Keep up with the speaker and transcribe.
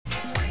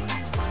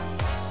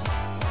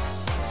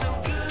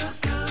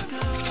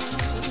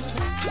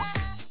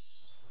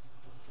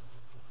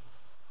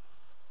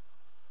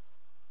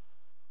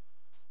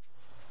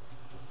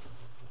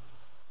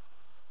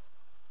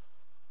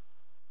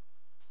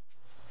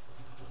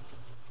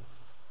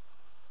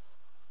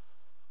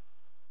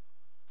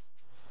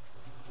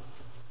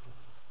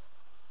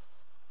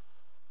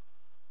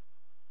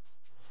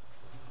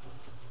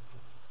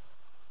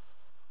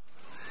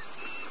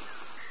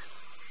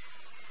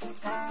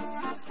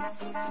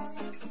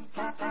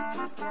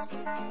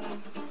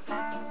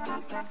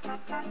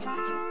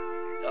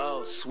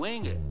Oh,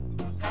 swing it.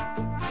 Swing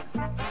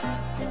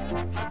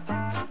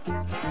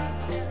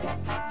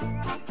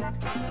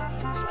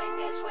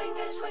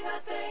it, swing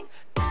that thing.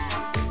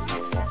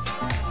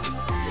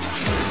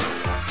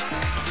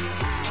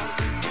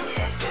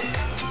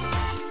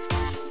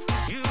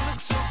 You look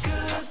so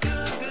good,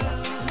 good,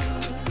 good.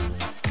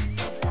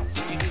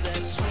 You do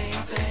that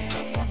swing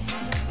thing.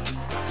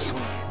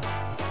 Swing it.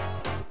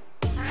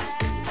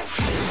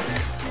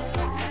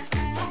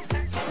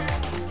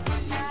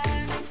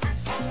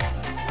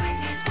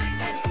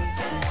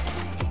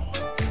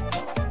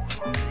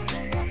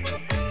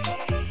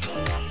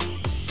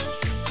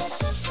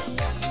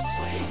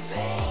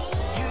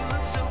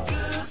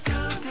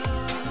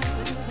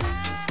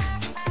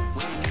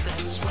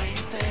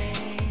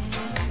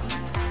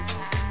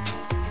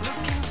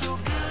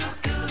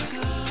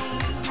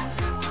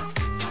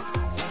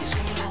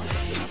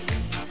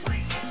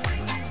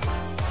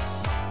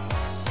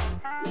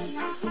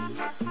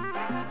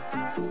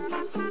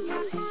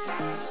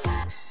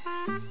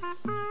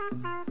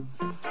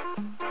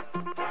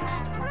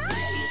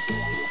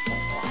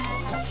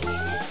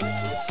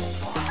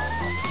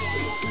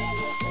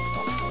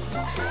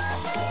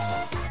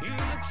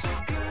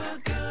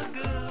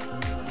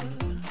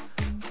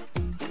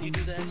 You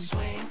do that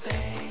swing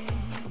thing,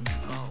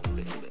 oh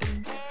baby,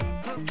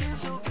 looking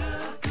so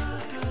good,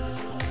 good,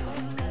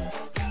 good.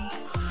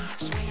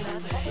 Swing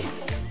that thing.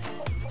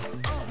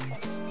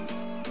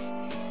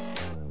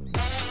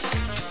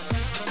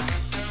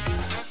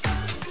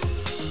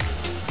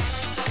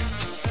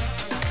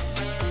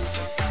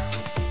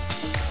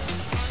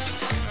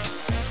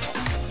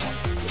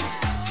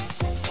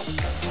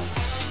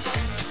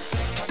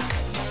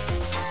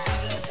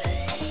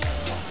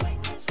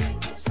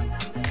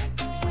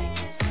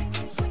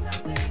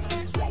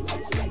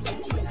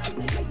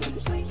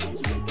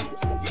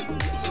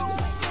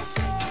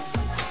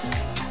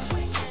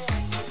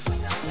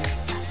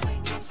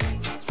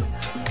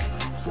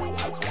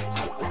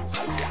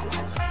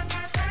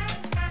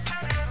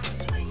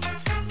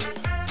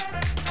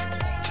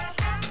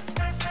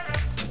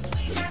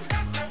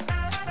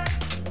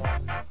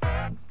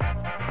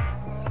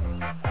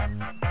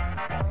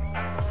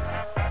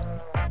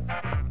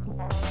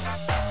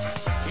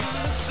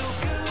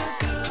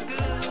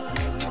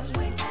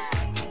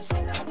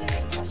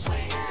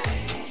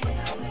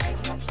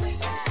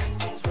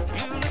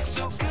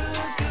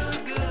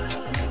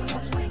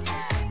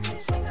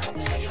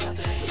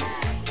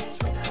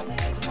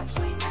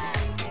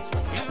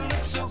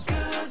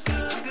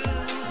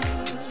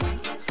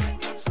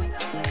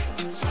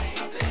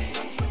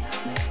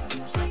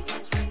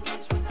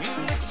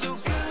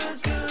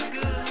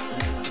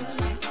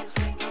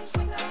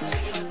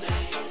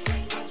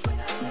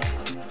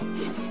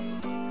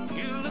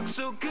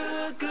 So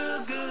good,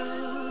 good,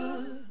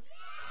 good.